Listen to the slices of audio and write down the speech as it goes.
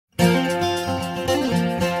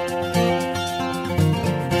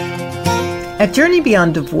At Journey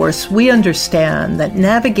Beyond Divorce, we understand that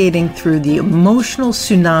navigating through the emotional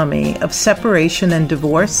tsunami of separation and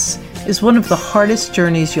divorce is one of the hardest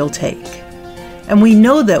journeys you'll take. And we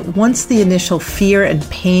know that once the initial fear and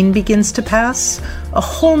pain begins to pass, a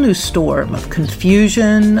whole new storm of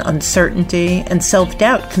confusion, uncertainty, and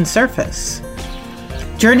self-doubt can surface.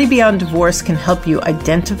 Journey Beyond Divorce can help you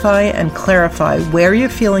identify and clarify where you're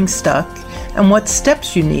feeling stuck and what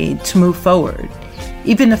steps you need to move forward,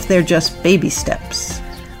 even if they're just baby steps.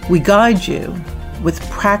 We guide you with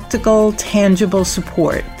practical, tangible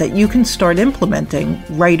support that you can start implementing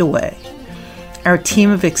right away. Our team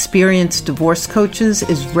of experienced divorce coaches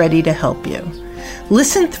is ready to help you.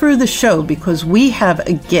 Listen through the show because we have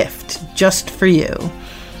a gift just for you.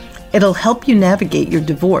 It'll help you navigate your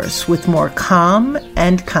divorce with more calm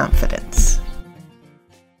and confidence.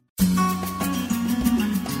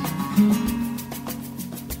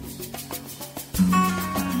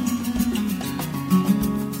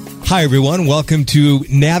 Hi, everyone. Welcome to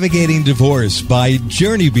Navigating Divorce by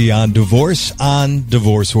Journey Beyond Divorce on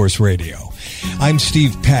Divorce Horse Radio. I'm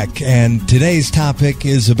Steve Peck, and today's topic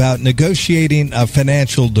is about negotiating a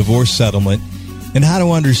financial divorce settlement and how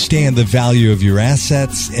to understand the value of your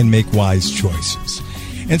assets and make wise choices.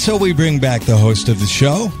 And so we bring back the host of the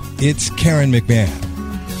show. It's Karen McMahon.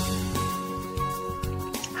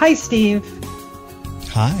 Hi, Steve.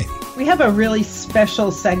 Hi. We have a really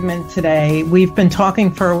special segment today. We've been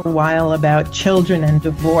talking for a while about children and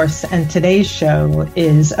divorce, and today's show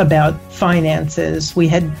is about finances. We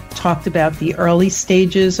had talked about the early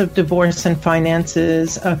stages of divorce and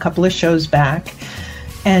finances a couple of shows back.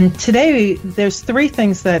 And today, there's three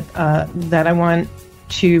things that I want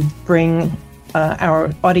to bring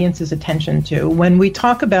our audience's attention to. When we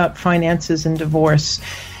talk about finances and divorce,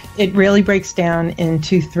 it really breaks down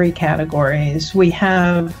into three categories. We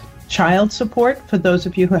have child support for those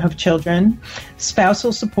of you who have children,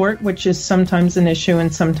 spousal support, which is sometimes an issue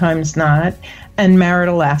and sometimes not, and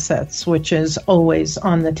marital assets, which is always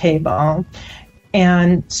on the table.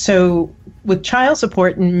 And so with child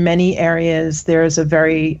support in many areas, there's a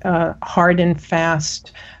very hard and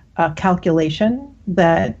fast calculation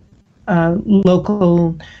that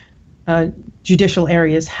local judicial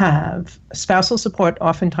areas have. Spousal support,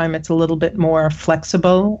 oftentimes it's a little bit more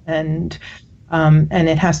flexible, and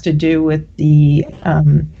it has to do with the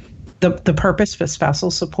purpose for spousal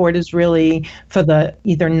support is really for the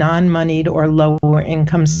either non-moneyed or lower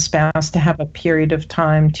income spouse to have a period of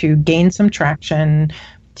time to gain some traction,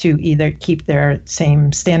 to either keep their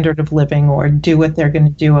same standard of living or do what they're going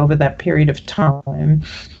to do over that period of time.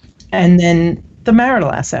 And then the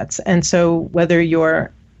marital assets. And so whether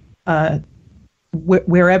you're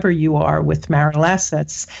wherever you are with marital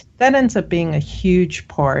assets, that ends up being a huge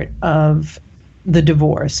part of the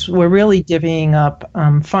divorce. We're really divvying up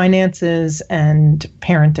finances and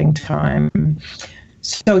parenting time.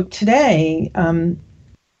 So today,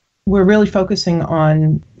 we're really focusing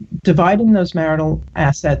on dividing those marital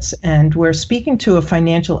assets, and we're speaking to a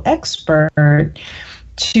financial expert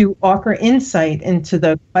to offer insight into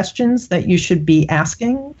the questions that you should be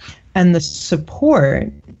asking and the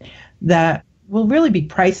support that will really be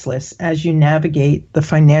priceless as you navigate the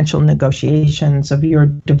financial negotiations of your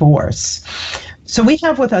divorce. So we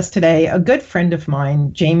have with us today a good friend of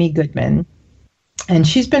mine, Jamie Goodman, and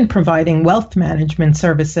she's been providing wealth management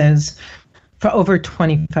services for over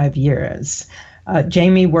 25 years.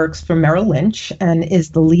 Jamie works for Merrill Lynch and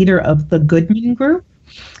is the leader of the Goodman Group.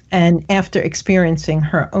 And after experiencing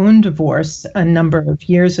her own divorce a number of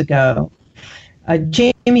years ago,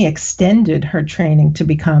 Jamie extended her training to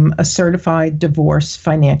become a certified divorce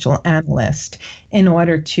financial analyst in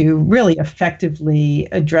order to really effectively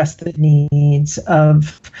address the needs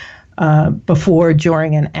of before,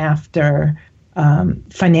 during, and after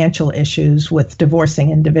financial issues with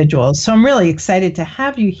divorcing individuals. So I'm really excited to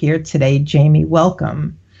have you here today, Jamie.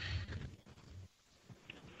 Welcome.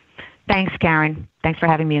 Thanks, Karen. Thanks for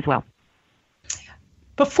having me as well.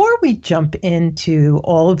 Before we jump into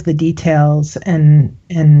all of the details and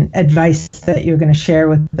advice that you're going to share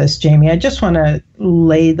with us, Jamie, I just want to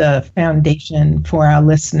lay the foundation for our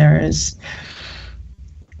listeners.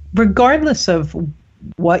 Regardless of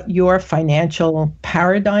what your financial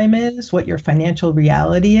paradigm is, what your financial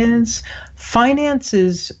reality is,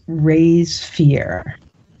 finances raise fear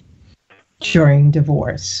during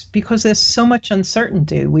divorce because there's so much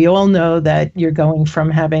uncertainty. We all know that you're going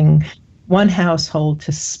from having one household to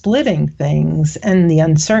splitting things, and the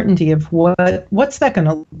uncertainty of what's that going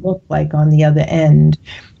to look like on the other end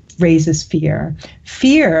raises fear.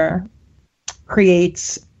 Fear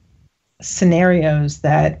creates scenarios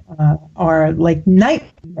that are like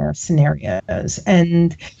nightmare scenarios,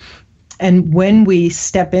 and And when we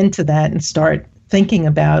step into that and start thinking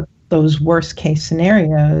about those worst case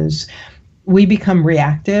scenarios, we become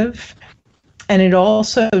reactive. And it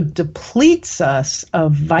also depletes us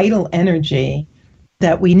of vital energy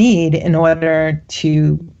that we need in order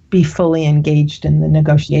to be fully engaged in the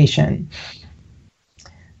negotiation.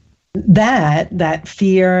 That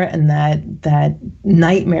fear and that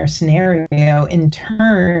nightmare scenario in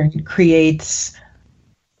turn creates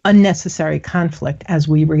unnecessary conflict as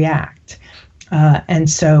we react.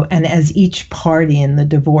 And as each party in the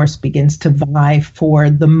divorce begins to vie for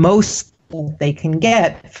the most that they can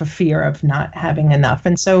get for fear of not having enough.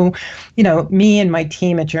 And so, me and my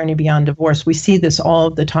team at Journey Beyond Divorce, we see this all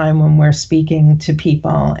the time when we're speaking to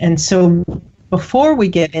people. And so before we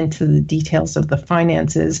get into the details of the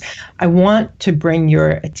finances, I want to bring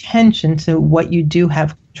your attention to what you do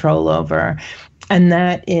have control over. And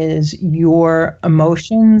that is your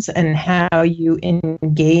emotions and how you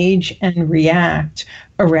engage and react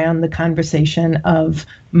around the conversation of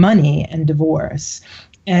money and divorce.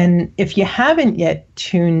 And if you haven't yet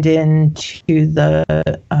tuned in to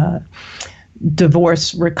the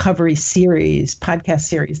divorce recovery series, podcast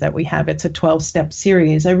series that we have, it's a 12-step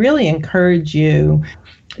series, I really encourage you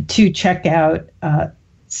to check out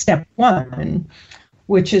step 1,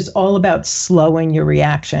 which is all about slowing your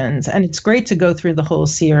reactions. And it's great to go through the whole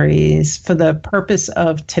series. For the purpose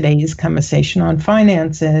of today's conversation on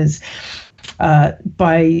finances,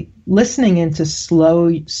 by listening into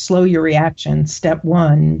slow your reaction, step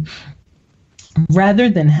 1, rather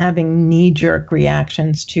than having knee-jerk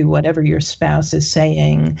reactions to whatever your spouse is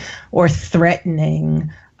saying or threatening,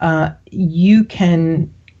 you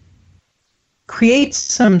can create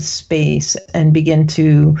some space and begin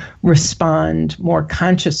to respond more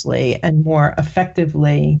consciously and more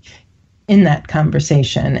effectively in that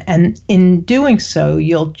conversation. And in doing so,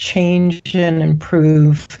 you'll change and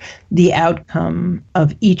improve the outcome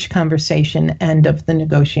of each conversation and of the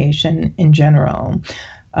negotiation in general.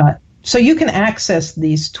 So you can access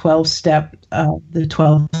these the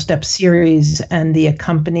 12-step series and the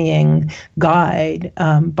accompanying guide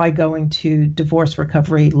by going to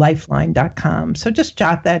divorcerecoverylifeline.com. So just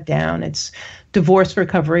jot that down. It's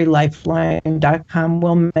divorcerecoverylifeline.com.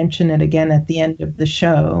 We'll mention it again at the end of the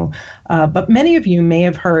show. But many of you may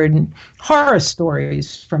have heard horror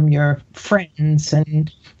stories from your friends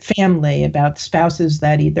and family about spouses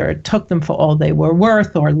that either took them for all they were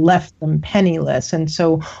worth or left them penniless. And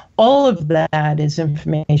so all of that is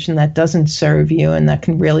information that doesn't serve you and that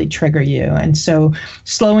can really trigger you. And so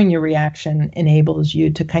slowing your reaction enables you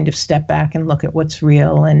to kind of step back and look at what's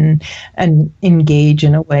real and engage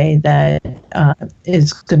in a way that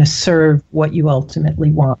is going to serve what you ultimately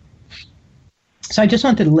want. So I just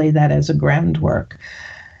wanted to lay that as a groundwork.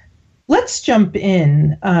 Let's jump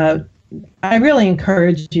in. I really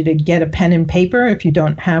encourage you to get a pen and paper if you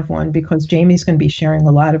don't have one, because Jamie's going to be sharing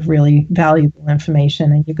a lot of really valuable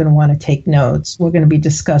information and you're going to want to take notes. We're going to be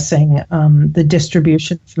discussing the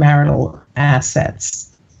distribution of marital assets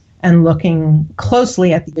and looking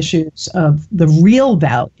closely at the issues of the real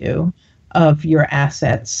value of your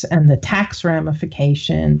assets and the tax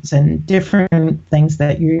ramifications and different things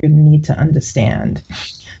that you're going to need to understand.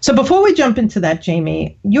 So before we jump into that,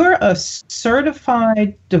 Jamie, you're a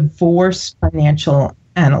certified divorce financial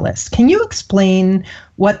analyst. Can you explain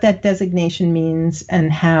what that designation means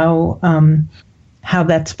and how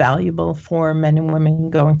that's valuable for men and women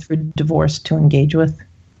going through divorce to engage with?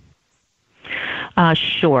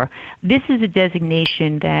 Sure. This is a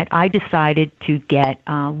designation that I decided to get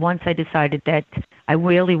once I decided that I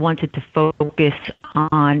really wanted to focus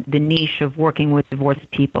on the niche of working with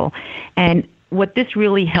divorced people. And what this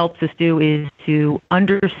really helps us do is to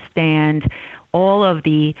understand all of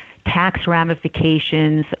the tax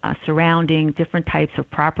ramifications surrounding different types of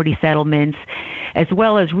property settlements, as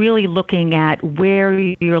well as really looking at where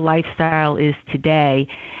your lifestyle is today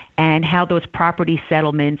and how those property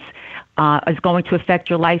settlements is going to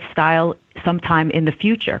affect your lifestyle sometime in the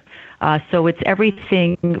future. So it's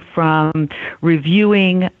everything from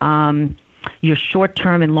reviewing your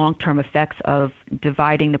short-term and long-term effects of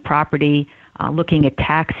dividing the property, looking at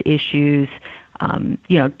tax issues,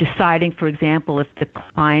 deciding, for example, if the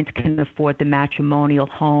client can afford the matrimonial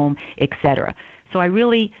home, etc. So I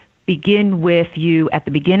really begin with you at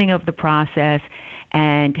the beginning of the process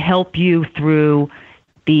and help you through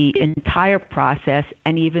the entire process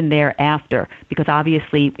and even thereafter, because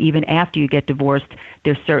obviously even after you get divorced,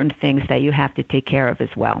 there's certain things that you have to take care of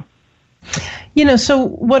as well. So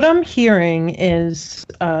what I'm hearing is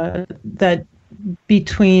that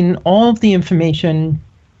between all of the information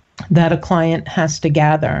that a client has to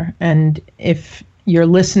gather, and if you're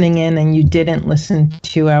listening in and you didn't listen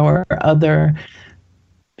to our other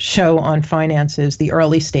show on finances, the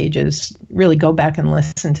early stages, really go back and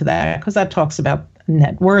listen to that, because that talks about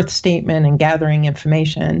net worth statement and gathering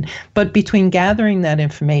information. But between gathering that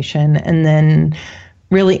information and then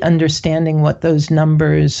really understanding what those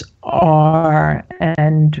numbers are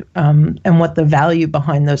and what the value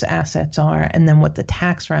behind those assets are, and then what the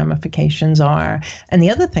tax ramifications are. And the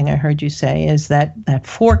other thing I heard you say is that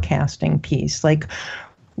forecasting piece, like,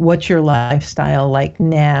 what's your lifestyle like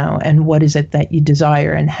now, and what is it that you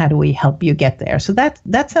desire, and how do we help you get there? So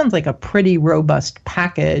that sounds like a pretty robust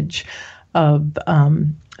package of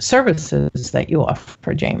services that you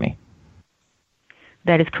offer, Jamie.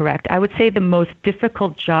 That is correct. I would say the most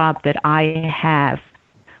difficult job that I have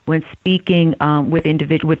when speaking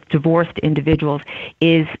with divorced individuals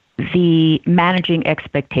is the managing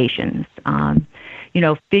expectations.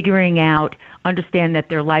 Figuring out, understand that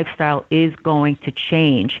their lifestyle is going to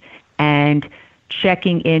change, and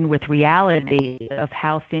checking in with reality of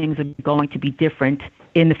how things are going to be different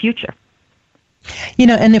in the future.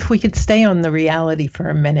 And if we could stay on the reality for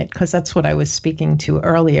a minute, because that's what I was speaking to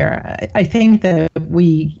earlier. I think that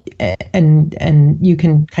we, and you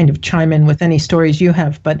can kind of chime in with any stories you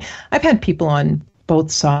have, but I've had people on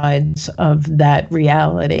both sides of that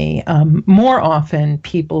reality. More often,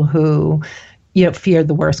 people who fear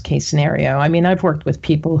the worst case scenario. I mean, I've worked with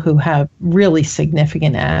people who have really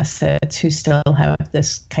significant assets who still have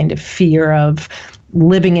this kind of fear of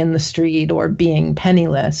living in the street or being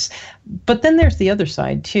penniless. But then there's the other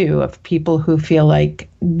side too, of people who feel like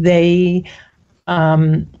they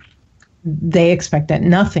expect that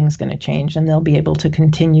nothing's going to change and they'll be able to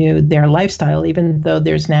continue their lifestyle, even though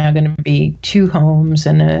there's now going to be 2 homes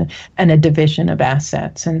and a division of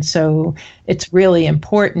assets. And so it's really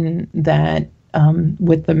important that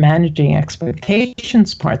with the managing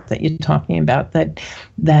expectations part that you're talking about,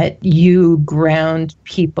 that you ground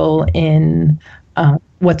people in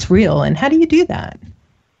what's real. And how do you do that?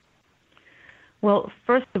 Well,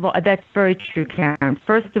 first of all, that's very true, Karen.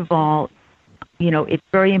 First of all, it's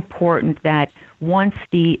very important that once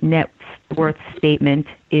the net worth statement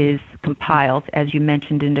is compiled, as you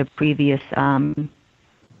mentioned in the previous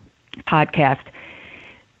podcast,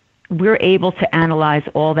 we're able to analyze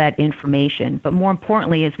all that information. But more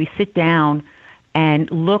importantly, as we sit down and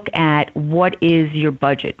look at what is your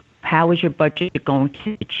budget, how is your budget going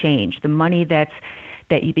to change, the money the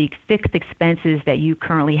fixed expenses that you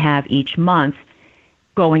currently have each month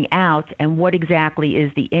going out, and what exactly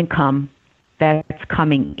is the income that's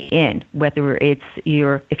coming in, whether if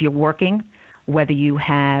you're working, whether you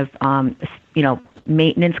have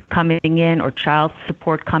maintenance coming in or child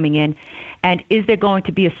support coming in, and is there going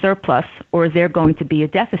to be a surplus or is there going to be a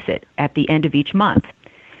deficit at the end of each month?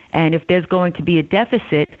 And if there's going to be a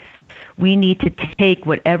deficit, we need to take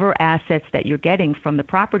whatever assets that you're getting from the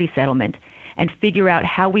property settlement and figure out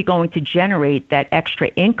how we're going to generate that extra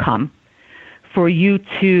income for you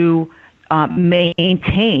to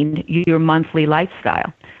maintain your monthly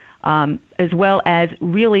lifestyle, as well as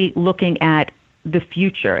really looking at the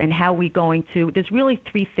future and how we're going to. There's really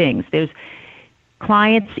 3 things. There's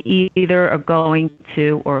clients either are going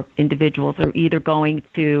to, or individuals are either going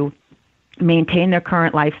to maintain their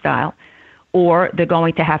current lifestyle, or they're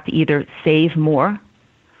going to have to either save more,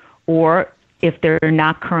 or if they're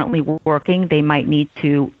not currently working, they might need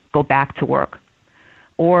to go back to work,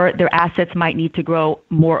 or their assets might need to grow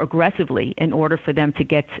more aggressively in order for them to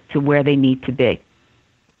get to where they need to be.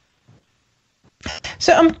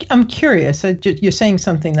 So I'm curious. You're saying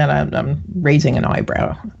something that I'm raising an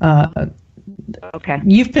eyebrow. Okay.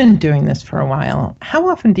 You've been doing this for a while. How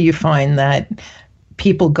often do you find that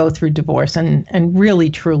people go through divorce and really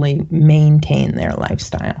truly maintain their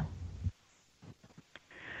lifestyle?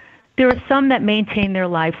 There are some that maintain their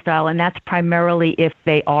lifestyle, and that's primarily if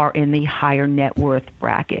they are in the higher net worth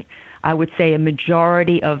bracket. I would say a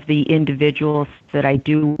majority of the individuals that I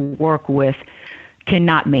do work with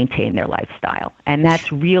cannot maintain their lifestyle. And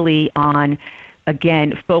that's really on,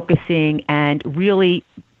 again, focusing and really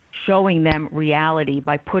showing them reality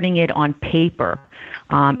by putting it on paper.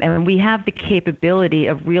 And we have the capability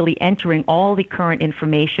of really entering all the current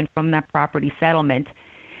information from that property settlement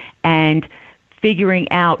and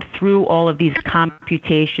figuring out through all of these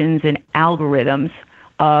computations and algorithms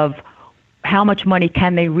of how much money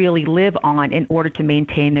can they really live on in order to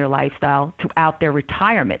maintain their lifestyle throughout their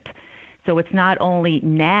retirement. So it's not only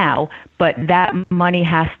now, but that money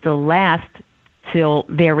has to last till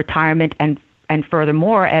their retirement and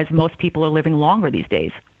furthermore, as most people are living longer these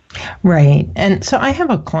days. Right. And so I have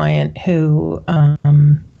a client who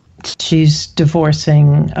she's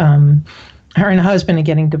divorcing her and her husband are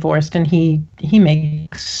getting divorced, and he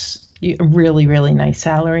makes a really, really nice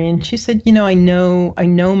salary. And she said, I know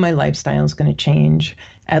my lifestyle is going to change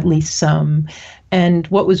at least some. And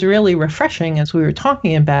what was really refreshing as we were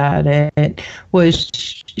talking about it was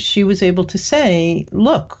she was able to say,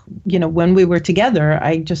 look, when we were together,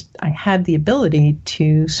 I had the ability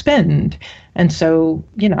to spend. And so,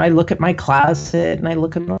 I look at my closet and I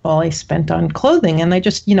look at all I spent on clothing, and I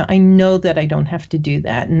just, I know that I don't have to do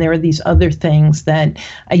that. And there are these other things that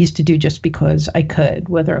I used to do just because I could,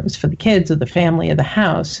 whether it was for the kids or the family or the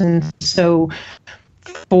house. And so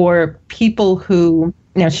for people who,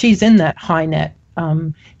 now she's in that high net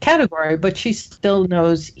category, but she still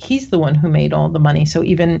knows he's the one who made all the money. So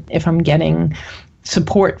even if I'm getting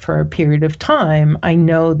support for a period of time, I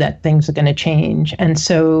know that things are going to change. And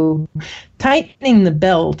so tightening the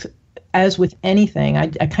belt, as with anything, I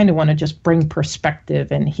kind of want to just bring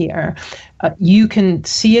perspective in here. You can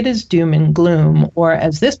see it as doom and gloom, or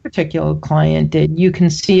as this particular client did, you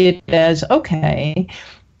can see it as, okay,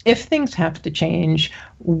 if things have to change,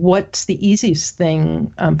 what's the easiest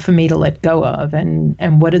thing for me to let go of?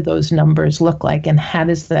 And what do those numbers look like? And how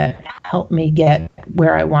does that help me get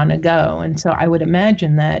where I want to go? And so I would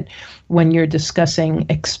imagine that when you're discussing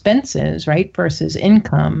expenses, right, versus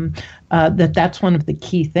income, that's one of the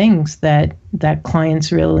key things that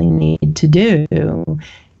clients really need to do,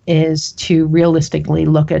 is to realistically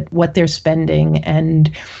look at what they're spending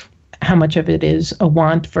and how much of it is a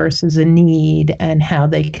want versus a need, and how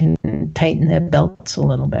they can tighten their belts a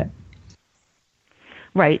little bit.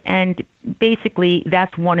 Right. And basically,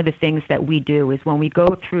 that's one of the things that we do, is when we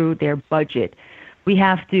go through their budget, we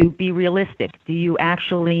have to be realistic. Do you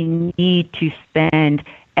actually need to spend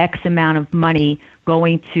X amount of money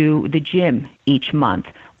going to the gym each month?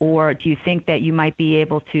 Or do you think that you might be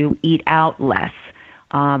able to eat out less?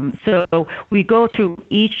 So we go through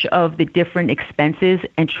each of the different expenses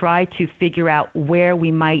and try to figure out where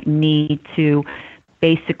we might need to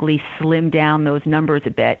basically slim down those numbers a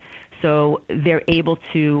bit, so they're able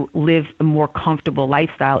to live a more comfortable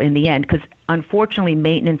lifestyle in the end. Because unfortunately,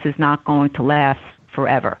 maintenance is not going to last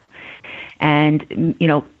forever. And,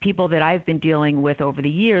 people that I've been dealing with over the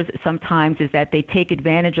years sometimes is that they take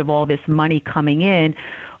advantage of all this money coming in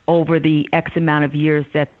over the X amount of years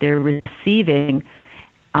that they're receiving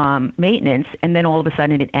maintenance, and then all of a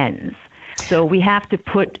sudden it ends. So we have to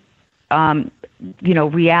put,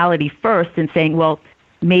 reality first, and saying, well,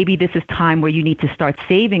 maybe this is time where you need to start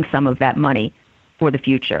saving some of that money for the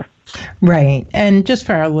future. Right. And just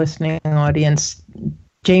for our listening audience,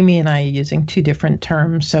 Jamie and I are using two different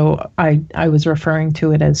terms. So I was referring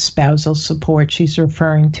to it as spousal support. She's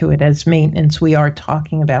referring to it as maintenance. We are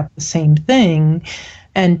talking about the same thing.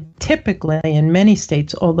 And typically in many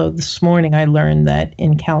states, although this morning I learned that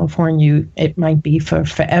in California it might be for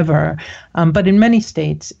forever, but in many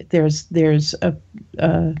states there's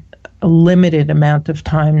a limited amount of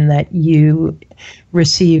time that you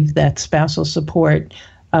receive that spousal support,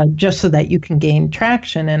 just so that you can gain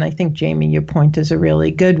traction. And I think, Jamie, your point is a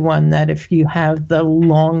really good one, that if you have the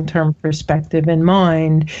long-term perspective in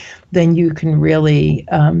mind, then you can really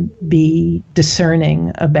be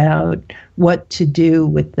discerning about what to do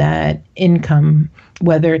with that income,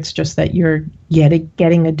 whether it's just that you're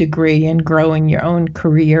getting a degree and growing your own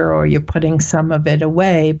career, or you're putting some of it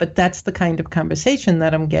away. But that's the kind of conversation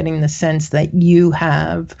that I'm getting the sense that you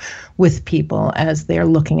have with people as they're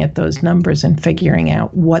looking at those numbers and figuring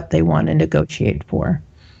out what they want to negotiate for.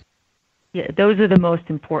 Yeah, those are the most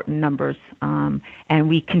important numbers, and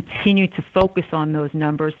we continue to focus on those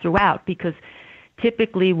numbers throughout, because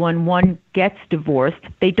typically when one gets divorced,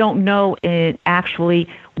 they don't know actually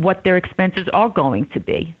what their expenses are going to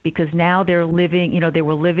be, because now they're living, they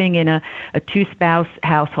were living in a two-spouse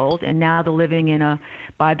household, and now they're living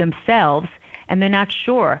by themselves, and they're not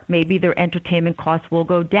sure. Maybe their entertainment costs will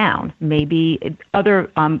go down. Maybe other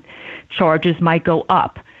charges might go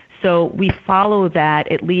up. So we follow that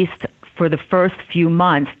at least for the first few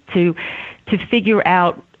months to figure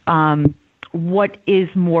out what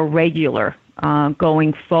is more regular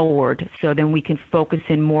going forward, so then we can focus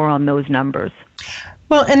in more on those numbers.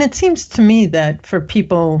 Well, and it seems to me that for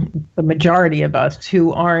people, the majority of us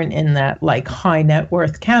who aren't in that like high net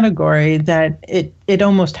worth category, that it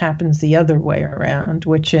almost happens the other way around,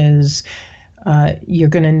 which is you're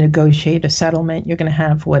going to negotiate a settlement. You're going to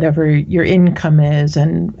have whatever your income is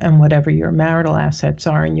and whatever your marital assets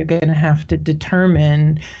are, and you're going to have to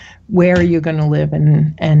determine where you're going to live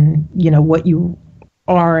and what you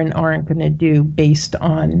are and aren't going to do based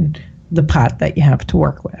on the pot that you have to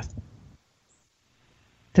work with.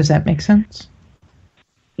 Does that make sense?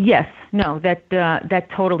 Yes. No, that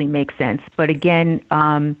totally makes sense. But again,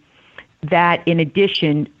 that in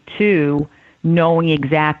addition to knowing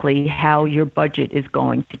exactly how your budget is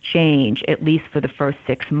going to change, at least for the first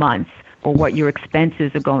 6 months, or what your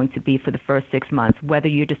expenses are going to be for the first 6 months, whether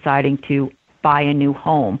you're deciding to buy a new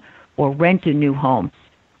home or rent a new home,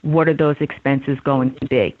 what are those expenses going to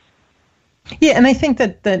be? Yeah, and I think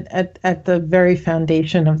that at the very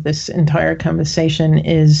foundation of this entire conversation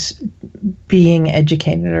is being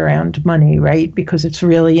educated around money, right? Because it's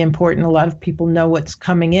really important. A lot of people know what's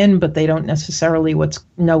coming in, but they don't necessarily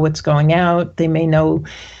know what's going out. They may know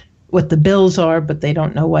what the bills are, but they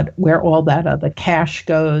don't know where all that other cash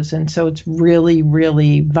goes. And so it's really,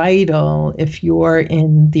 really vital if you're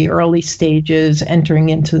in the early stages entering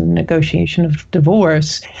into the negotiation of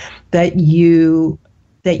divorce that you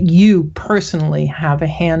personally have a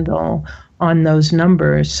handle on those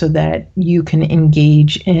numbers so that you can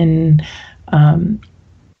engage in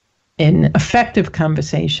effective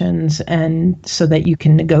conversations, and so that you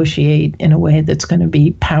can negotiate in a way that's going to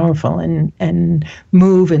be powerful and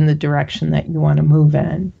move in the direction that you want to move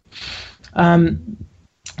in.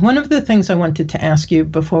 One of the things I wanted to ask you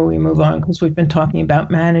before we move on, because we've been talking about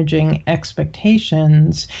managing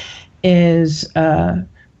expectations, is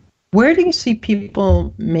where do you see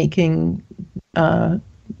people making,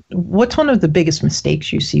 what's one of the biggest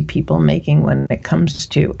mistakes you see people making when it comes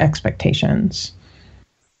to expectations?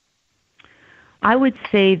 I would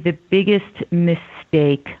say the biggest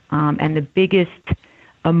mistake and the biggest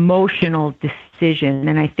emotional decision,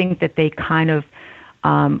 and I think that they kind of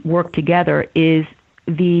work together, is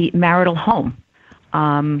the marital home.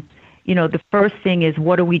 The first thing is,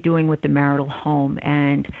 what are we doing with the marital home?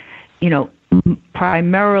 And,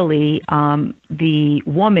 primarily the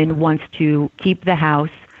woman wants to keep the house,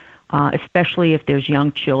 especially if there's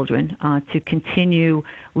young children, to continue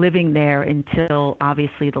living there until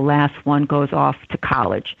obviously the last one goes off to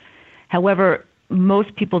college. However,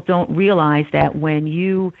 most people don't realize that when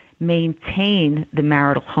you maintain the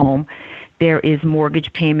marital home, there is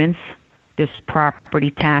mortgage payments, there's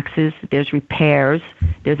property taxes, there's repairs,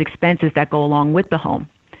 there's expenses that go along with the home.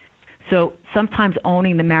 So sometimes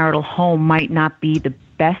owning the marital home might not be the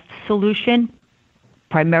best solution,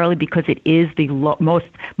 primarily because it is the most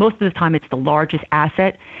of the time it's the largest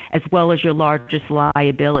asset as well as your largest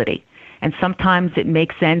liability. And sometimes it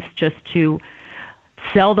makes sense just to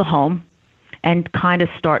sell the home and kind of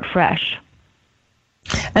start fresh.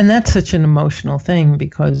 And that's such an emotional thing,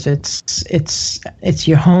 because it's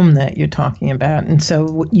your home that you're talking about. And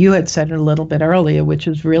so you had said it a little bit earlier, which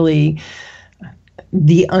is really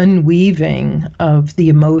the unweaving of the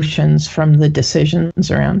emotions from the decisions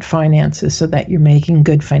around finances, so that you're making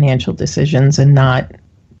good financial decisions and not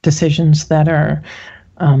decisions that are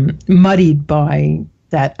muddied by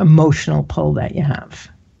that emotional pull that you have.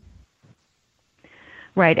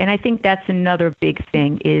 Right, and I think that's another big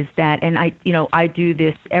thing is that, and I do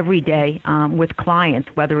this every day with clients,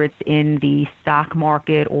 whether it's in the stock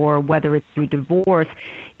market or whether it's through divorce,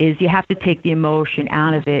 is you have to take the emotion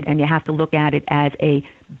out of it and you have to look at it as a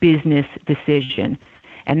business decision.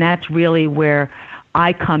 And that's really where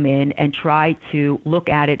I come in and try to look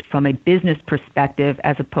at it from a business perspective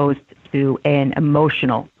as opposed to an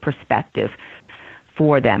emotional perspective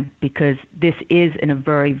for them, because this is in a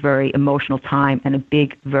very, very emotional time and a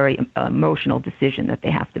big, very emotional decision that they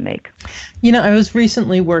have to make. I was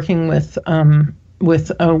recently working with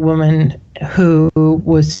a woman who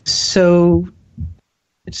was so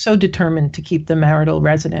determined to keep the marital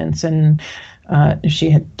residence, and she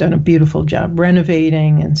had done a beautiful job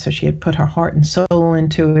renovating, and so she had put her heart and soul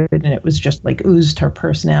into it, and it was just like oozed her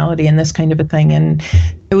personality and this kind of a thing. And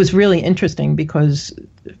it was really interesting because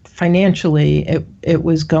financially it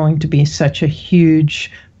was going to be such a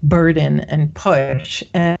huge burden and push.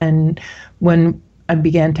 And when I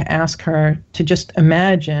began to ask her to just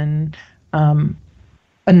imagine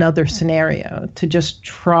another scenario, to just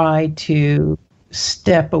try to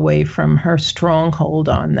step away from her stronghold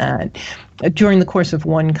on that. During the course of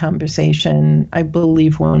one conversation, I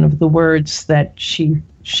believe one of the words that she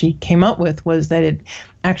came up with was that it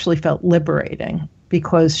actually felt liberating,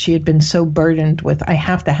 because she had been so burdened with, I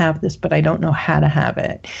have to have this, but I don't know how to have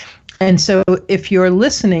it. And so if you're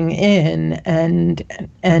listening in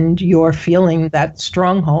and you're feeling that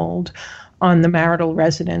stronghold on the marital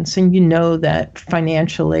residence, and you know that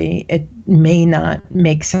financially it may not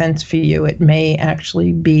make sense for you, it may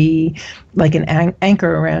actually be like an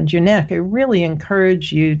anchor around your neck, I really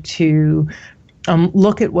encourage you to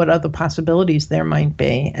look at what other possibilities there might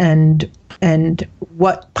be, and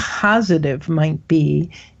what positive might be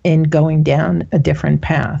in going down a different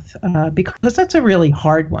path, because that's a really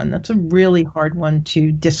hard one. That's a really hard one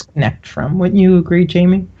to disconnect from. Wouldn't you agree,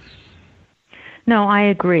 Jamie? No, I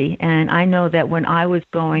agree. And I know that when I was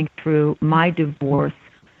going through my divorce,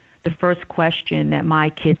 the first question that my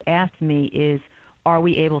kids asked me is, are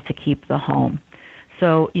we able to keep the home?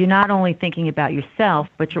 So you're not only thinking about yourself,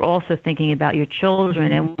 but you're also thinking about your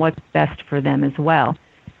children and what's best for them as well.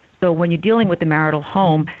 So when you're dealing with the marital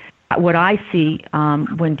home, what I see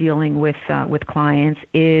when dealing with clients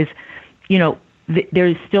is,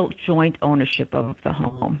 there's still joint ownership of the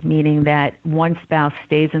home, meaning that one spouse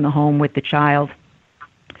stays in the home with the child,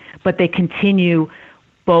 but they continue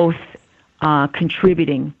both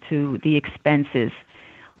contributing to the expenses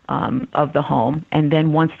of the home. And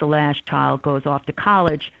then once the last child goes off to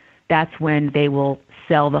college, that's when they will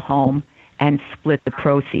sell the home and split the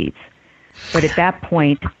proceeds. But at that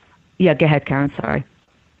point, yeah, go ahead, Karen, sorry.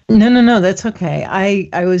 No, that's okay. I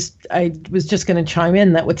was just going to chime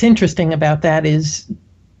in that what's interesting about that is,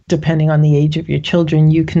 depending on the age of your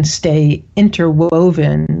children, you can stay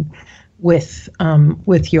interwoven with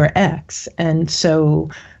your ex. And so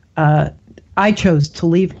I chose to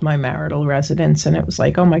leave my marital residence, and it was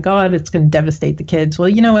like, oh my God, it's going to devastate the kids. Well,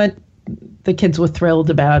 you know what? The kids were thrilled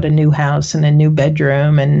about a new house and a new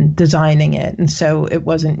bedroom and designing it. And so it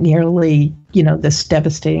wasn't nearly, this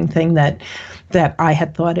devastating thing that I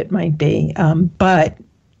had thought it might be. But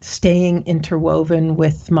staying interwoven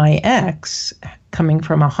with my ex, coming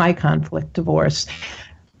from a high conflict divorce,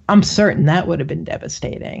 I'm certain that would have been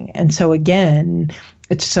devastating. And so again,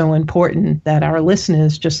 it's so important that our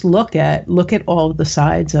listeners just look at all of the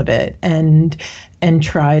sides of it and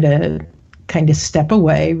try to kind of step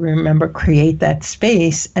away, remember, create that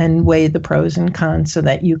space and weigh the pros and cons so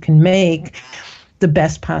that you can make the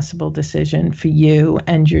best possible decision for you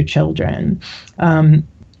and your children. And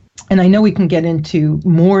I know we can get into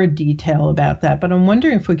more detail about that, but I'm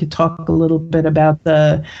wondering if we could talk a little bit about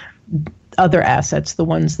the other assets, the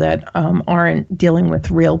ones that aren't dealing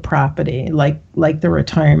with real property, like the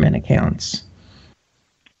retirement accounts.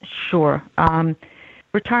 Sure.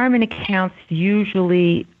 Retirement accounts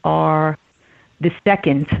usually are the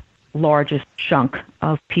second largest chunk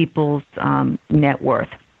of people's net worth.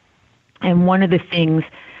 And one of the things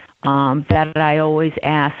that I always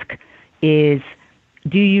ask is,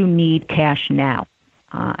 do you need cash now?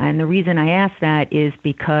 And the reason I ask that is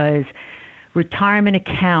because retirement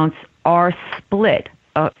accounts are split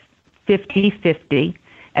 50-50,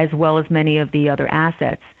 as well as many of the other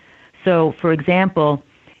assets. So, for example,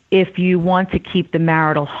 if you want to keep the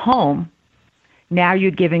marital home, now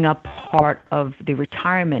you're giving up part of the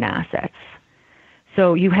retirement assets.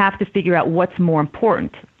 So you have to figure out what's more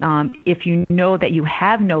important. If you know that you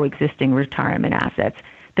have no existing retirement assets,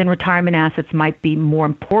 then retirement assets might be more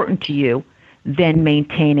important to you than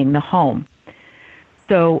maintaining the home.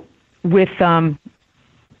 So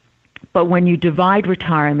but when you divide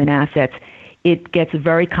retirement assets, it gets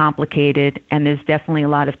very complicated, and there's definitely a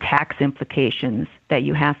lot of tax implications that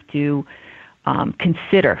you have to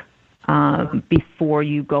consider before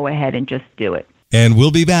you go ahead and just do it. And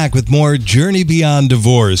we'll be back with more Journey Beyond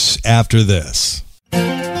Divorce after this.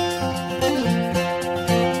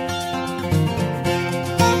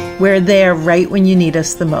 We're there right when you need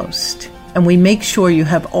us the most, and we make sure you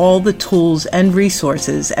have all the tools and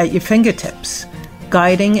resources at your fingertips,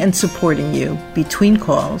 guiding and supporting you between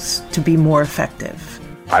calls to be more effective.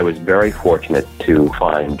 I was very fortunate to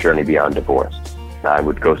find Journey Beyond Divorce. I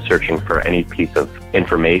would go searching for any piece of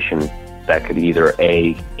information that could either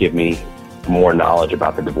A, give me more knowledge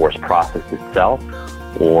about the divorce process itself,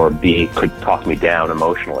 or B, could talk me down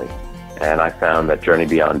emotionally. And I found that Journey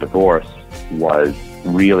Beyond Divorce was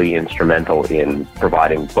really instrumental in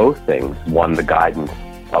providing both things. One, the guidance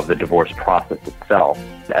of the divorce process itself,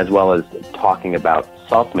 as well as talking about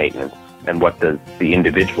self-maintenance and what does the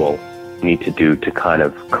individual need to do to kind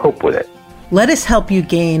of cope with it. Let us help you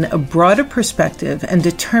gain a broader perspective and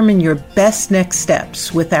determine your best next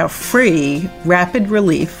steps with our free Rapid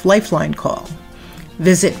Relief Lifeline call.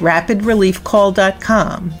 Visit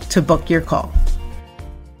rapidreliefcall.com to book your call.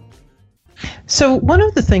 So one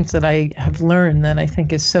of the things that I have learned that I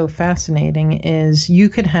think is so fascinating is you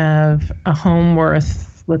could have a home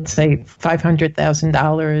worth, let's say,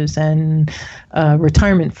 $500,000 and a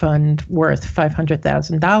retirement fund worth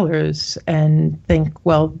 $500,000 and think,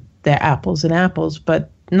 well, they're apples and apples,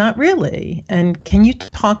 but not really. And can you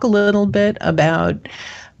talk a little bit about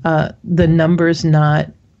the numbers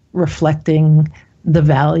not reflecting the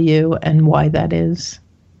value and why that is?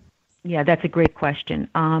 Yeah, that's a great question.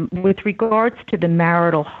 With regards to the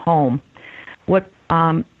marital home,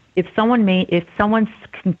 if someone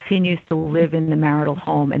continues to live in the marital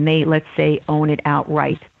home and they, let's say, own it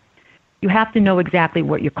outright, you have to know exactly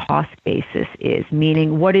what your cost basis is,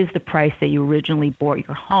 meaning what is the price that you originally bought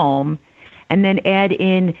your home, and then add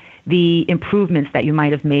in the improvements that you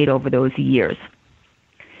might have made over those years.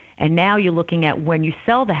 And now you're looking at when you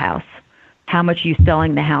sell the house, how much are you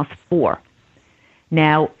selling the house for?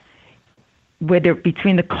 Now, whether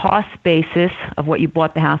between the cost basis of what you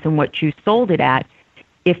bought the house and what you sold it at,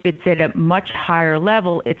 if it's at a much higher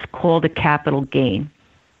level, it's called a capital gain.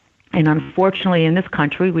 And unfortunately, in this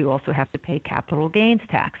country, we also have to pay capital gains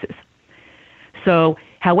taxes. So,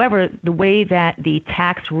 however, the way that the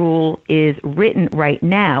tax rule is written right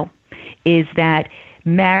now is that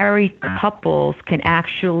married couples can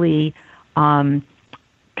actually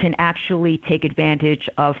take advantage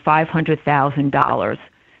of $500,000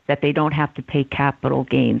 that they don't have to pay capital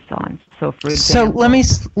gains on. So, for example, so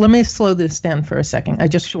let me slow this down for a second.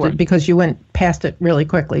 Because you went past it really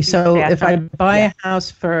quickly. So if I buy a house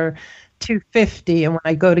for $250 and when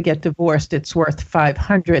I go to get divorced, it's worth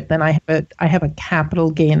 $500, then I have a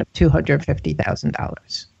capital gain of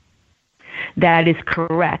 $250,000. That is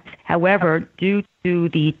correct. However, due to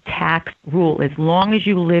the tax rule, as long as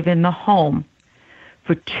you live in the home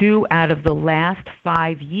for 2 out of the last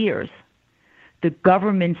 5 years, the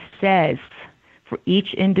government says for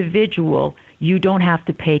each individual, you don't have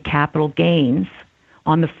to pay capital gains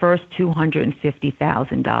on the first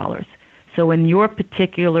 $250,000. So in your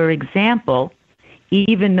particular example,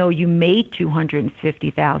 even though you made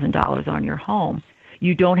 $250,000 on your home,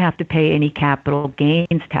 you don't have to pay any capital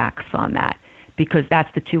gains tax on that because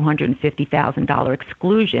that's the $250,000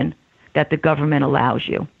 exclusion that the government allows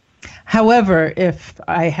you. However, if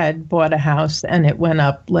I had bought a house and it went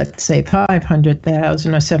up, let's say $500,000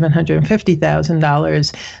 or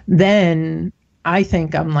 $750,000, then I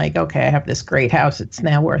think I'm like, okay, I have this great house. It's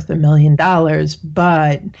now worth $1 million,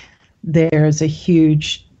 but there's a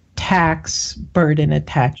huge tax burden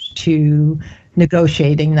attached to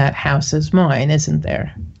negotiating that house as mine, isn't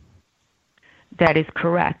there? That is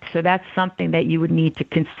correct. So that's something that you would need to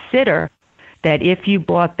consider, that if you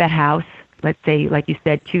bought the house, let's say, like you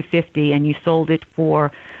said, $250,000, and you sold it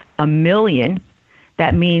for $1 million,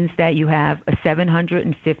 that means that you have a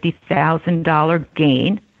 $750,000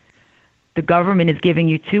 gain. The government is giving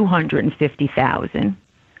you $250,000.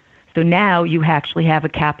 So now you actually have a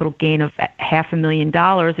capital gain of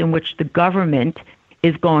 $500,000 in which the government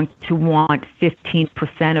is going to want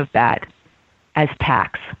 15% of that as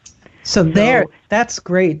tax. So that's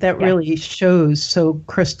great. That really shows so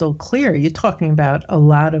crystal clear. You're talking about a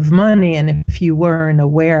lot of money, and if you weren't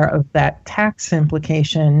aware of that tax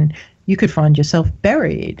implication, you could find yourself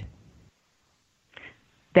buried.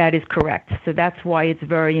 That is correct. So that's why it's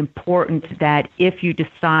very important that if you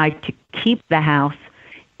decide to keep the house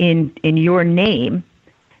in your name,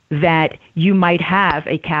 that you might have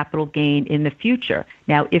a capital gain in the future.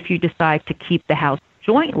 Now, if you decide to keep the house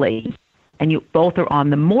jointly, and you both are on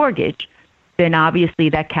the mortgage, then obviously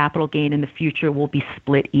that capital gain in the future will be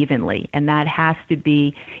split evenly, and that has to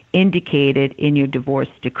be indicated in your divorce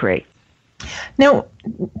decree. Now,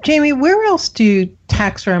 Jamie, where else do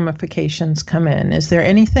tax ramifications come in? Is there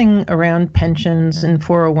anything around pensions and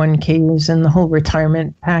 401ks and the whole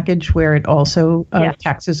retirement package where it also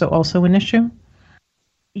taxes are also an issue?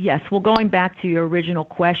 Yes. Well, going back to your original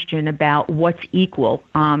question about what's equal,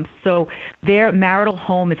 so their marital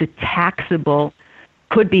home is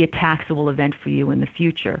could be a taxable event for you in the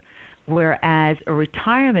future, whereas a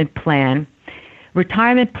retirement plan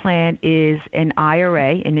is an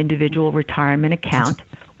IRA, an individual retirement account,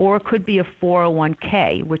 or it could be a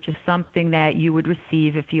 401k, which is something that you would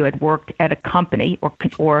receive if you had worked at a company or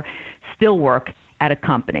still work at a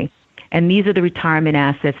company. And these are the retirement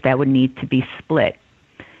assets that would need to be split.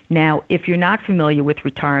 Now, if you're not familiar with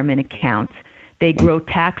retirement accounts, they grow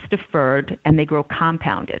tax deferred and they grow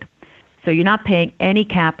compounded. So you're not paying any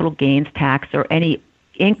capital gains tax or any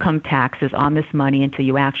income taxes on this money until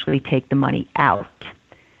you actually take the money out.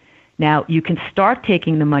 Now, you can start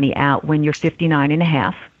taking the money out when you're 59 and a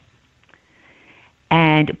half,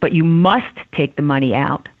 but you must take the money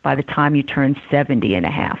out by the time you turn 70 and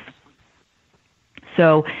a half.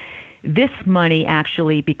 So this money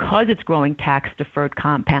actually, because it's growing tax deferred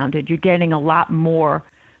compounded, you're getting a lot more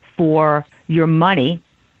for your money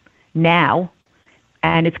now,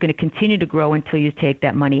 and it's going to continue to grow until you take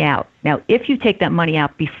that money out. Now, if you take that money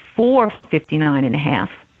out before 59 and a half,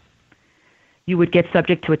 you would get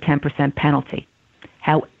subject to a 10% penalty.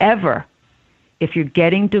 However, if you're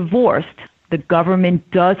getting divorced, the government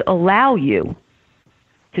does allow you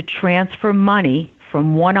to transfer money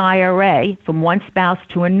from one IRA, from one spouse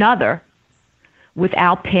to another,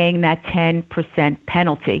 without paying that 10%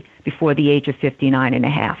 penalty before the age of 59 and a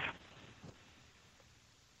half.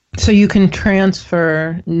 So you can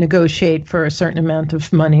negotiate for a certain amount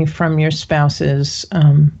of money from your spouse's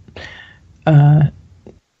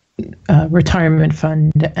retirement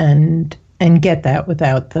fund and get that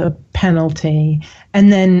without the penalty.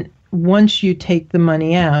 And then once you take the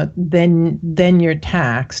money out, then you're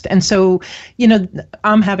taxed. And so,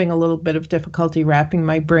 I'm having a little bit of difficulty wrapping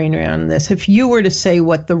my brain around this. If you were to say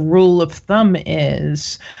what the rule of thumb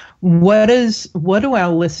is, what do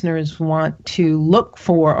our listeners want to look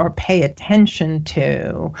for or pay attention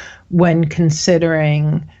to when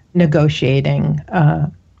considering negotiating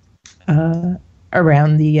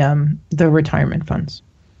around the retirement funds?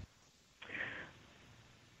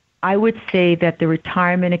 I would say that the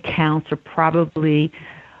retirement accounts are probably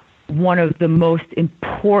one of the most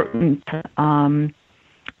important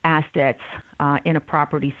assets in a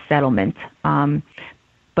property settlement.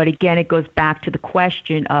 But again, it goes back to the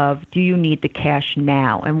question of, do you need the cash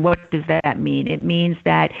now? And what does that mean? It means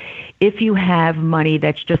that if you have money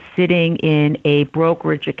that's just sitting in a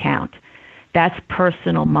brokerage account, that's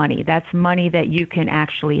personal money. That's money that you can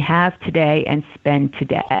actually have today and spend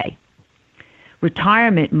today.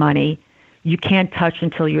 Retirement money, you can't touch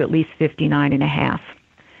until you're at least 59 and a half.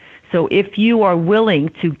 So if you are willing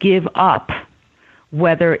to give up,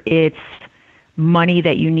 whether it's money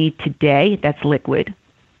that you need today that's liquid,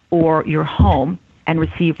 or your home, and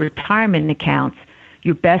receive retirement accounts,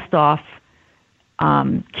 you're best off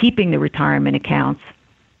keeping the retirement accounts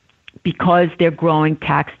because they're growing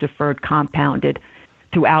tax-deferred compounded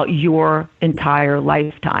throughout your entire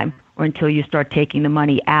lifetime, or until you start taking the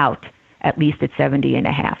money out, at least at 70 and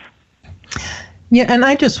a half. Yeah, and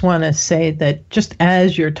I just want to say that just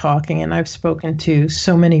as you're talking, and I've spoken to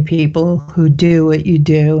so many people who do what you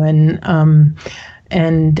do, and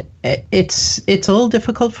it's a little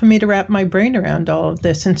difficult for me to wrap my brain around all of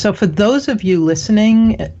this. And so for those of you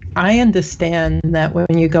listening, I understand that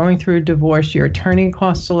when you're going through a divorce, your attorney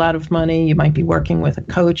costs a lot of money. You might be working with a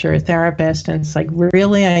coach or a therapist, and it's like,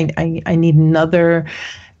 really, I need another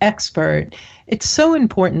expert. It's so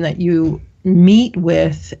important that you meet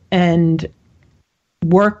with and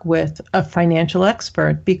work with a financial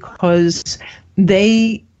expert, because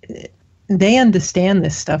they understand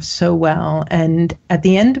this stuff so well. And at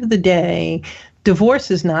the end of the day, divorce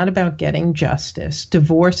is not about getting justice.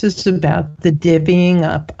 Divorce is about the divvying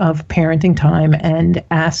up of parenting time and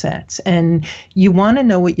assets. And you want to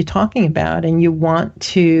know what you're talking about, and you want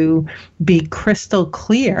to be crystal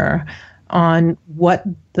clear on what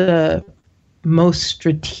the most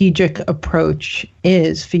strategic approach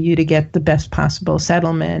is for you to get the best possible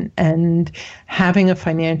settlement. And having a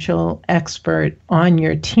financial expert on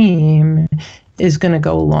your team is going to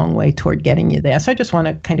go a long way toward getting you there. So I just want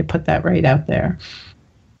to kind of put that right out there.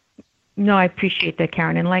 No, I appreciate that,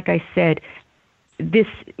 Karen. And like I said, this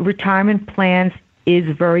retirement plans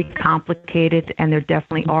is very complicated, and there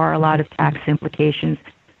definitely are a lot of tax implications.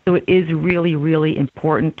 So it is really, really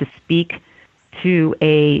important to speak to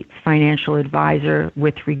a financial advisor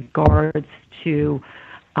with regards to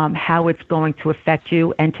how it's going to affect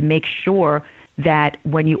you, and to make sure that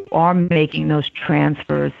when you are making those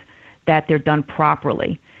transfers, that they're done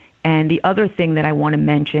properly. And the other thing that I want to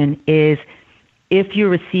mention is, if you're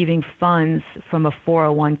receiving funds from a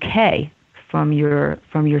 401k from your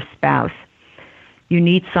spouse, you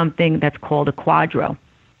need something that's called a QDRO.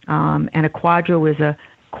 And a QDRO is a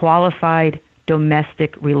qualified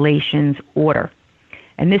domestic relations order.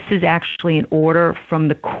 And this is actually an order from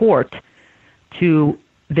the court to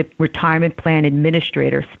the retirement plan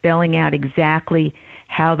administrator, spelling out exactly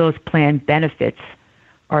how those plan benefits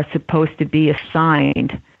are supposed to be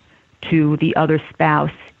assigned to the other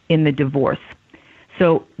spouse in the divorce.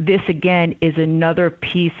 So this, again, is another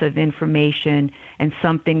piece of information and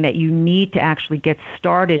something that you need to actually get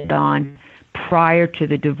started on prior to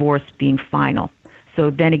the divorce being final. So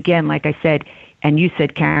then again, like I said, and you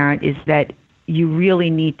said, Karen, is that you really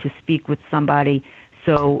need to speak with somebody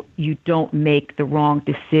so you don't make the wrong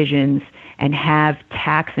decisions and have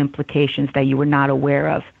tax implications that you were not aware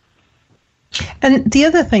of. And the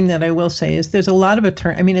other thing that I will say is there's a lot of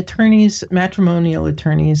attorneys, matrimonial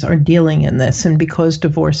attorneys are dealing in this. And because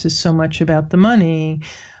divorce is so much about the money,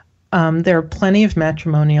 there are plenty of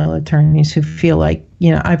matrimonial attorneys who feel like,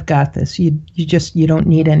 I've got this. You don't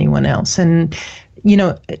need anyone else. And,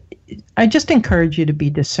 I just encourage you to be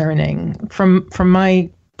discerning. From my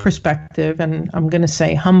perspective, and I'm going to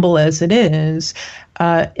say humble as it is,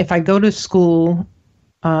 if I go to school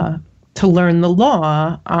to learn the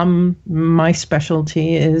law, my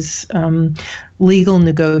specialty is legal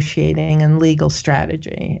negotiating and legal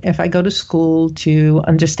strategy. If I go to school to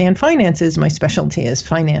understand finances, my specialty is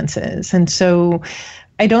finances. And so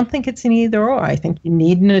I don't think it's an either or. I think you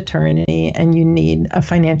need an attorney and you need a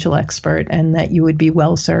financial expert, and that you would be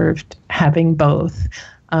well served having both.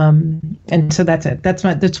 And so that's it.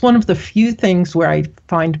 That's one of the few things where I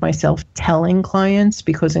find myself telling clients,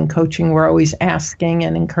 because in coaching, we're always asking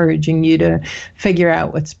and encouraging you to figure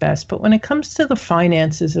out what's best. But when it comes to the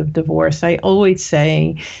finances of divorce, I always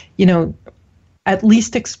say, at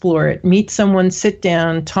least explore it. Meet someone, sit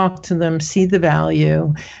down, talk to them, see the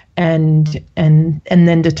value, and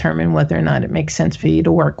then determine whether or not it makes sense for you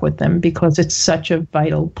to work with them, because it's such a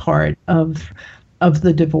vital part of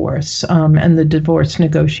the divorce and the divorce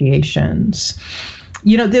negotiations.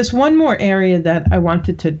 There's one more area that I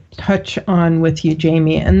wanted to touch on with you,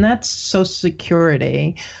 Jamie, and that's Social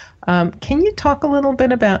Security. Can you talk a little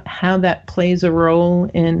bit about how that plays a role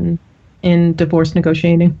in divorce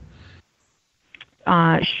negotiating?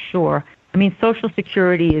 Sure. I mean, Social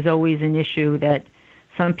Security is always an issue that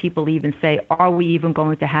some people even say, are we even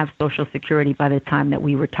going to have Social Security by the time that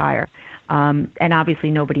we retire? And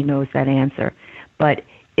obviously nobody knows that answer. But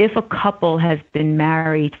if a couple has been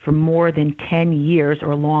married for more than 10 years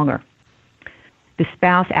or longer, the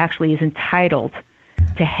spouse actually is entitled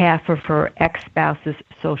to half of her ex-spouse's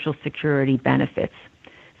Social Security benefits.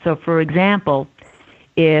 So, for example,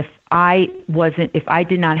 if I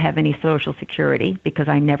did not have any Social Security because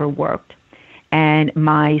I never worked, and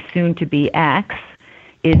my soon-to-be ex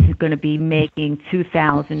is going to be making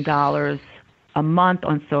 $2,000 a month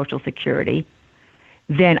on Social Security,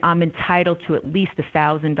 then I'm entitled to at least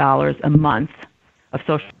 $1,000 a month of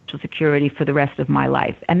Social Security for the rest of my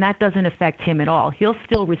life. And that doesn't affect him at all. He'll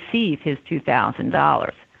still receive his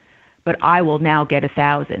 $2,000, but I will now get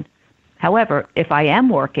 $1,000. However, if I am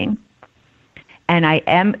working and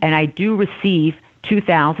I do receive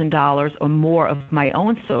 $2,000 or more of my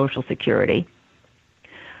own Social Security,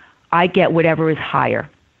 I get whatever is higher.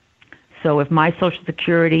 So if my Social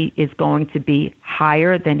Security is going to be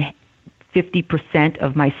higher than 50%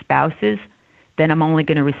 of my spouse's, then I'm only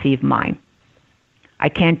going to receive mine. I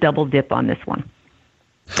can't double dip on this one.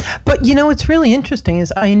 But what's really interesting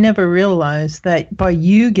is I never realized that by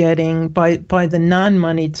you getting, by the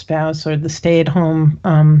non-moneyed spouse or the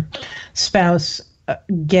stay-at-home spouse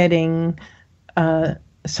getting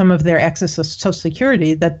some of their excess of Social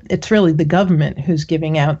Security, that it's really the government who's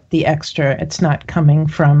giving out the extra. It's not coming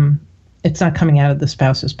out of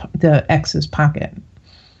the ex's pocket.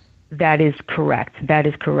 That is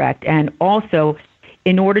correct. And also,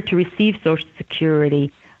 in order to receive Social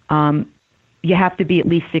Security, you have to be at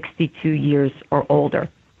least 62 years or older.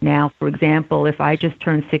 Now, for example, if I just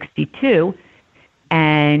turned 62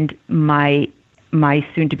 and my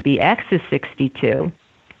soon-to-be ex is 62,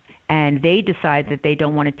 and they decide that they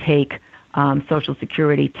don't want to take Social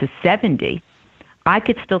Security to 70, I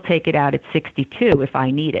could still take it out at 62 if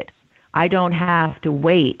I need it. I don't have to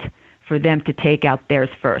wait for them to take out theirs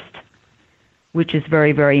first, which is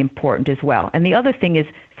very, very important as well. And the other thing is,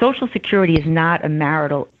 Social Security is not a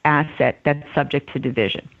marital asset that's subject to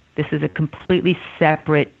division. This is a completely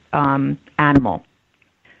separate animal.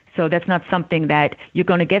 So that's not something that you're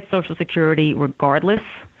going to get Social Security regardless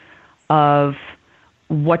of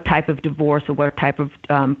what type of divorce or what type of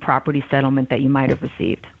property settlement that you might have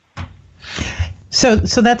received. So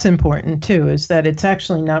that's important too, is that it's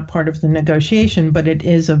actually not part of the negotiation, but it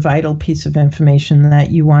is a vital piece of information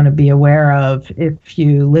that you want to be aware of if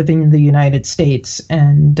you live in the United States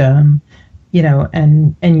and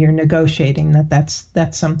and you're negotiating. That's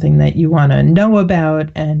something that you want to know about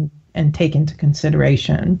and take into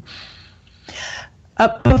consideration.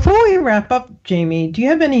 Before we wrap up, Jamie, do you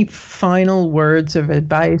have any final words of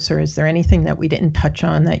advice, or is there anything that we didn't touch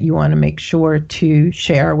on that you want to make sure to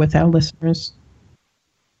share with our listeners?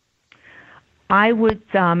 I would,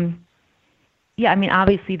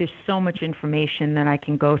 obviously there's so much information that I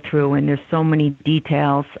can go through, and there's so many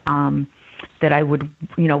details that I would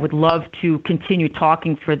love to continue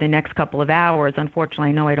talking for the next couple of hours. Unfortunately,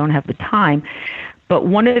 I know I don't have the time. But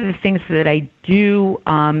one of the things that I do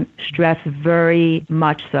stress very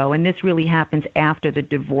much so, and this really happens after the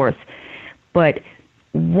divorce, but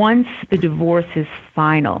once the divorce is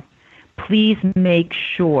final, please make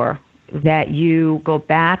sure that you go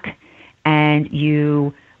back and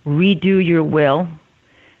you redo your will.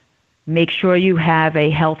 Make sure you have a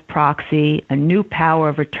health proxy, a new power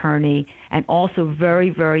of attorney, and also very,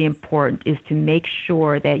 very important is to make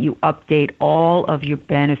sure that you update all of your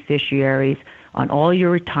beneficiaries on all your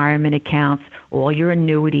retirement accounts, all your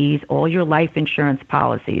annuities, all your life insurance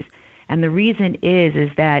policies. And the reason is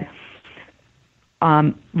that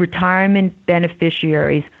retirement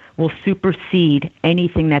beneficiaries will supersede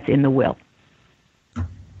anything that's in the will.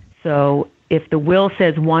 So if the will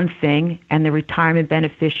says one thing and the retirement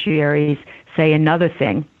beneficiaries say another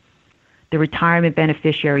thing, the retirement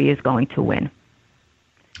beneficiary is going to win.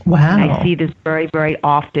 Wow. And I see this very, very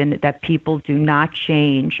often, that people do not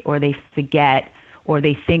change, or they forget, or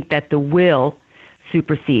they think that the will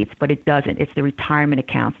supersedes, but it doesn't. It's the retirement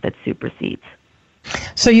accounts that supersedes.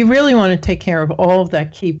 So you really want to take care of all of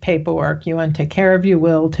that key paperwork. You want to take care of your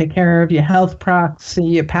will, take care of your health proxy,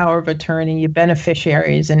 your power of attorney, your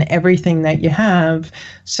beneficiaries, and everything that you have,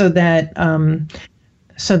 so that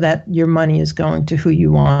your money is going to who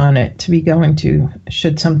you want it to be going to,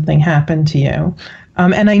 should something happen to you.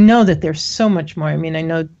 And I know that there's so much more. I mean, I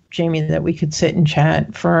know, Jamie, that we could sit and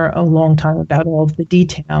chat for a long time about all of the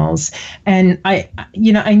details. And I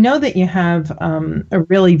know that you have a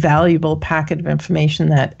really valuable packet of information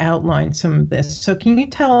that outlines some of this. So can you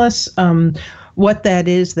tell us what that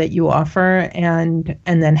is that you offer, and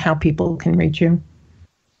then how people can reach you?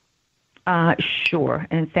 Sure.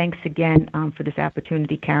 And thanks again for this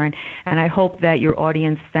opportunity, Karen. And I hope that your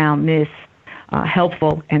audience found this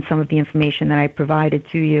helpful, and some of the information that I provided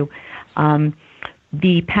to you.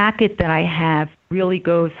 The packet that I have really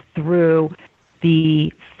goes through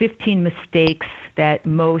the 15 mistakes that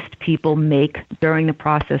most people make during the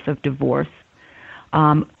process of divorce,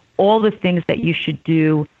 all the things that you should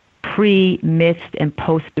do pre, midst, and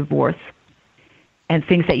post-divorce, and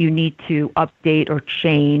things that you need to update or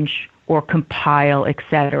change or compile,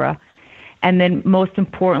 etc. And then most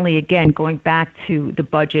importantly, again, going back to the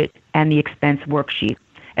budget and the expense worksheet,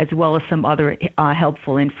 as well as some other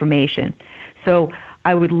helpful information. So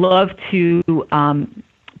I would love to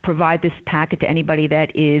provide this packet to anybody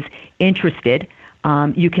that is interested.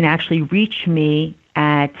 You can actually reach me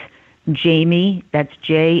at Jaime, that's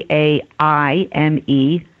Jaime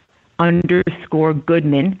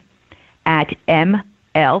 _Goodman at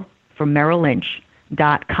ML for Merrill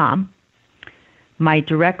Lynch.com. My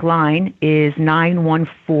direct line is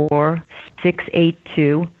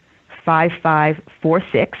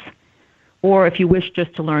 914-682-5546. Or if you wish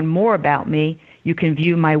just to learn more about me, you can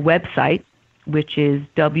view my website, which is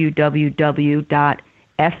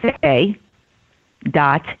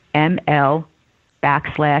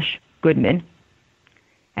www.fa.ml/Goodman.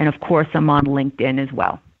 And of course, I'm on LinkedIn as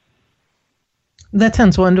well. That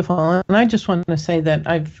sounds wonderful. And I just want to say that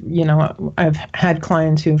I've had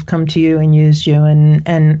clients who've come to you and used you,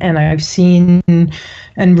 and I've seen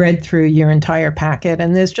and read through your entire packet.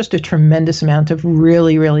 And there's just a tremendous amount of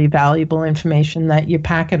really, really valuable information that your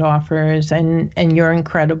packet offers, and you're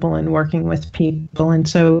incredible in working with people. And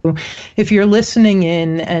so if you're listening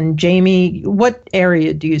in, and Jaime, what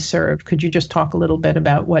area do you serve? Could you just talk a little bit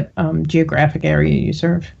about what geographic area you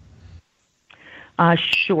serve?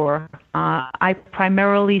 Sure. I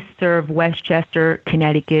primarily serve Westchester,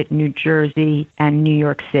 Connecticut, New Jersey, and New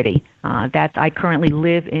York City. I currently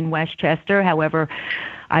live in Westchester. However,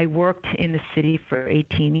 I worked in the city for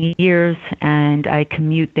 18 years, and I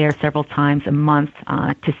commute there several times a month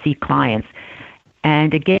to see clients.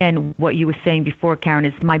 And again, what you were saying before, Karen,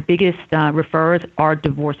 is my biggest referrers are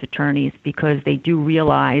divorce attorneys, because they do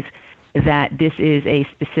realize that this is a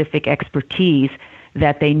specific expertise,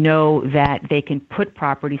 that they know that they can put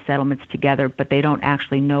property settlements together, but they don't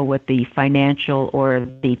actually know what the financial or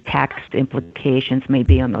the tax implications may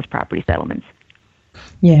be on those property settlements.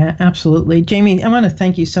 Yeah, absolutely. Jaime, I want to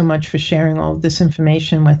thank you so much for sharing all of this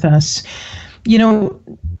information with us. You know,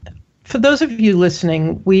 for those of you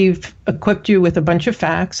listening, we've equipped you with a bunch of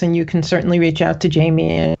facts, and you can certainly reach out to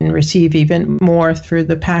Jaime and receive even more through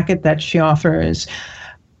the packet that she offers.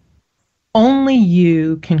 Only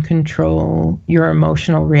you can control your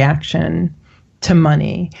emotional reaction to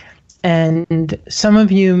money. And some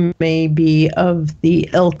of you may be of the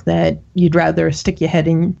ilk that you'd rather stick your head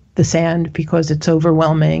in the sand because it's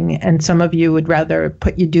overwhelming. And some of you would rather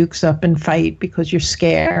put your dukes up and fight because you're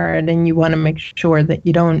scared, and you want to make sure that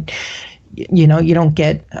you don't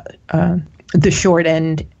get the short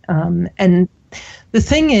end. And the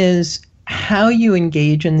thing is, how you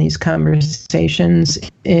engage in these conversations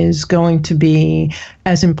is going to be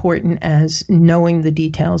as important as knowing the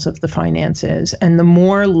details of the finances. And the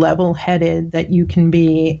more level-headed that you can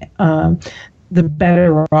be, the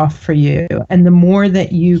better off for you. And the more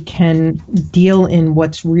that you can deal in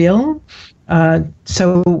what's real.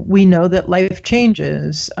 So we know that life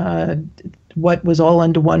changes. What was all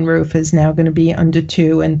under one roof is now going to be under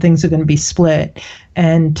two, and things are going to be split.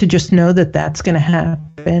 And to just know that that's going to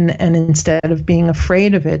happen, and instead of being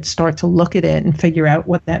afraid of it, start to look at it and figure out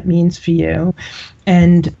what that means for you.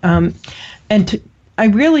 And I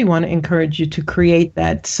really want to encourage you to create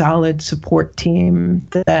that solid support team,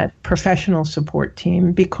 that professional support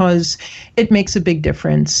team, because it makes a big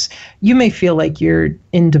difference. You may feel like you're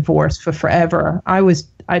in divorce for forever.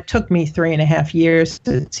 It took me 3.5 years.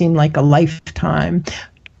 It seemed like a lifetime.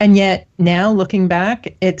 And yet now looking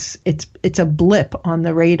back, it's a blip on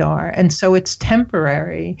the radar. And so it's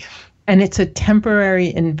temporary. And it's a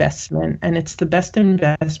temporary investment, and it's the best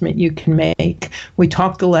investment you can make. We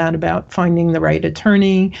talked a lot about finding the right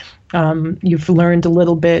attorney. You've learned a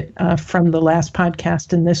little bit from the last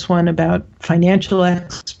podcast and this one about financial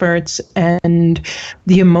experts and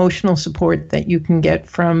the emotional support that you can get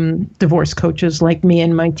from divorce coaches like me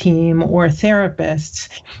and my team or therapists.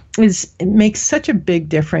 It makes such a big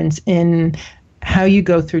difference in how you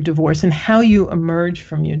go through divorce and how you emerge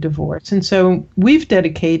from your divorce. And so we've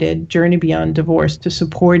dedicated Journey Beyond Divorce to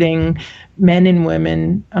supporting men and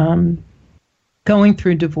women going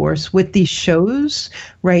through divorce with these shows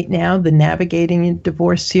right now, the Navigating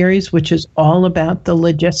Divorce series, which is all about the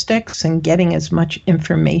logistics and getting as much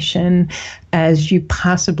information as you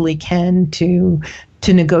possibly can to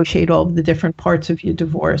negotiate all of the different parts of your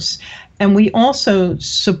divorce. And we also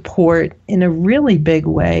support in a really big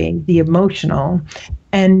way the emotional.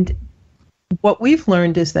 And what we've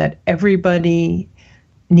learned is that everybody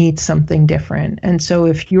needs something different. And so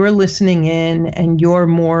if you're listening in and you're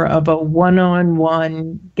more of a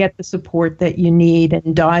one-on-one, get the support that you need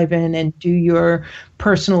and dive in and do your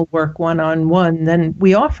personal work one-on-one, then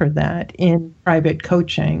we offer that in private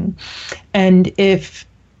coaching. And if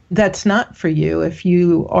that's not for you, if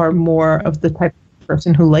you are more of the type of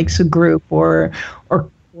person who likes a group or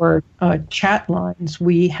chat lines,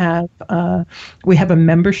 we have a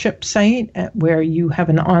membership site where you have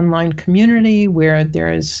an online community where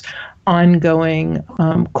there's ongoing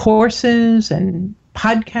courses and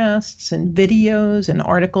podcasts and videos and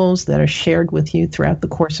articles that are shared with you throughout the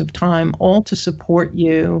course of time, all to support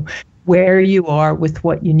you where you are with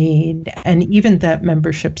what you need. And even that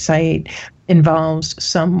membership site involves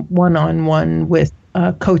some one-on-one with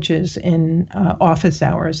coaches in office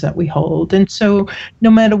hours that we hold. And so no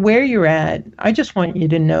matter where you're at, I just want you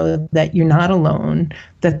to know that you're not alone,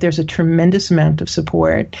 that there's a tremendous amount of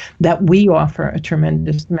support, that we offer a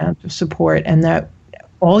tremendous amount of support, and that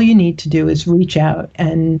all you need to do is reach out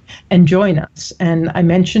and join us. And I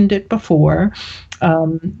mentioned it before.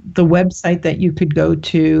 The website that you could go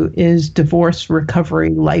to is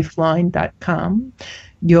divorcerecoverylifeline.com.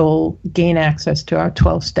 You'll gain access to our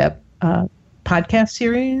 12-step podcast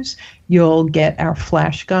series. You'll get our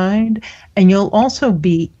flash guide, and you'll also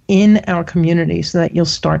be in our community so that you'll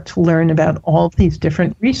start to learn about all these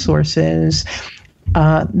different resources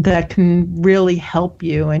that can really help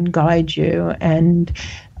you and guide you and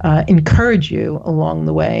encourage you along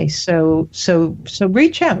the way. So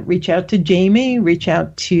reach out to Jamie, reach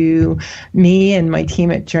out to me and my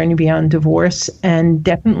team at Journey Beyond Divorce, and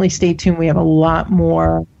definitely stay tuned. We have a lot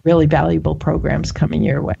more really valuable programs coming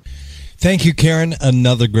your way. Thank you, Karen.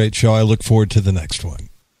 Another great show. I look forward to the next one.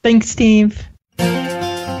 Thanks, Steve.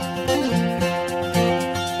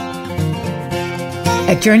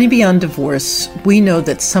 At Journey Beyond Divorce, we know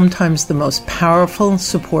that sometimes the most powerful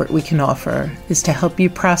support we can offer is to help you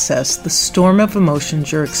process the storm of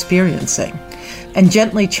emotions you're experiencing and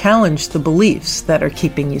gently challenge the beliefs that are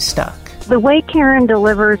keeping you stuck. The way Karen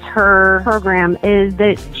delivers her program is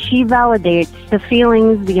that she validates the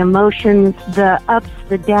feelings, the emotions, the ups,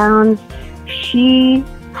 the downs. She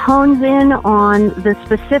hones in on the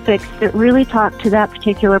specifics that really talk to that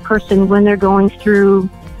particular person when they're going through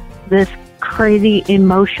this crazy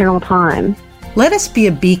emotional time. Let us be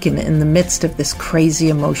a beacon in the midst of this crazy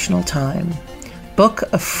emotional time. Book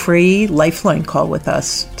a free Lifeline call with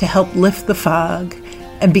us to help lift the fog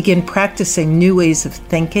and begin practicing new ways of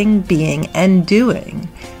thinking, being, and doing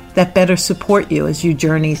that better support you as you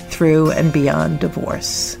journey through and beyond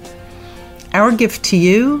divorce. Our gift to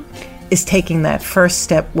you is taking that first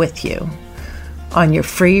step with you on your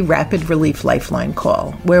free Rapid Relief Lifeline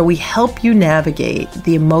call, where we help you navigate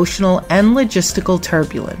the emotional and logistical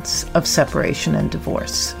turbulence of separation and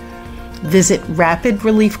divorce. Visit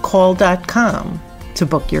rapidreliefcall.com to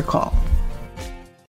book your call.